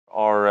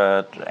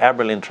Our Air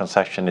Berlin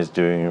transaction is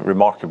doing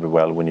remarkably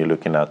well when you're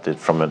looking at it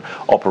from an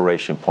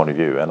operation point of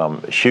view, and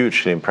I'm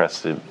hugely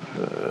impressed with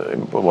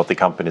what the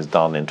company has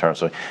done in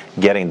terms of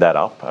getting that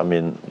up. I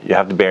mean, you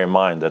have to bear in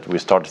mind that we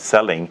started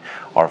selling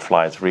our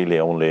flights really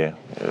only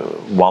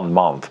 1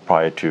 month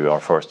prior to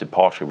our first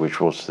departure, which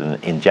was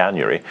in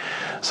January.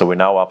 So we're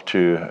now up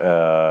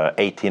to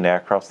 18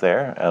 aircraft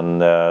there,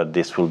 and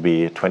this will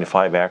be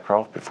 25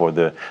 aircraft before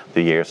the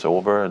year is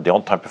over. The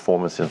on-time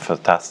performance is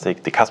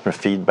fantastic. The customer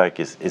feedback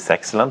is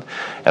excellent,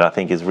 and I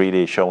think it's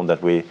really shown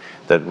that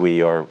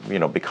we are, you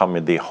know,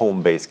 becoming the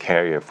home-based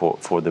carrier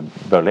for the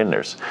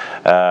Berliners.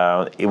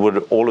 It would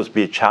always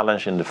be a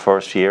challenge in the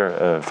first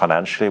year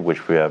financially,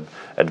 which we have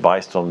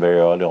advised on very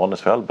early on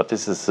as well. But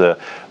this is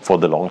for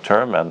the long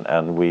term,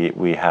 and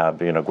we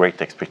have, you know,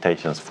 great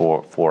expectations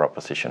for our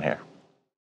position here.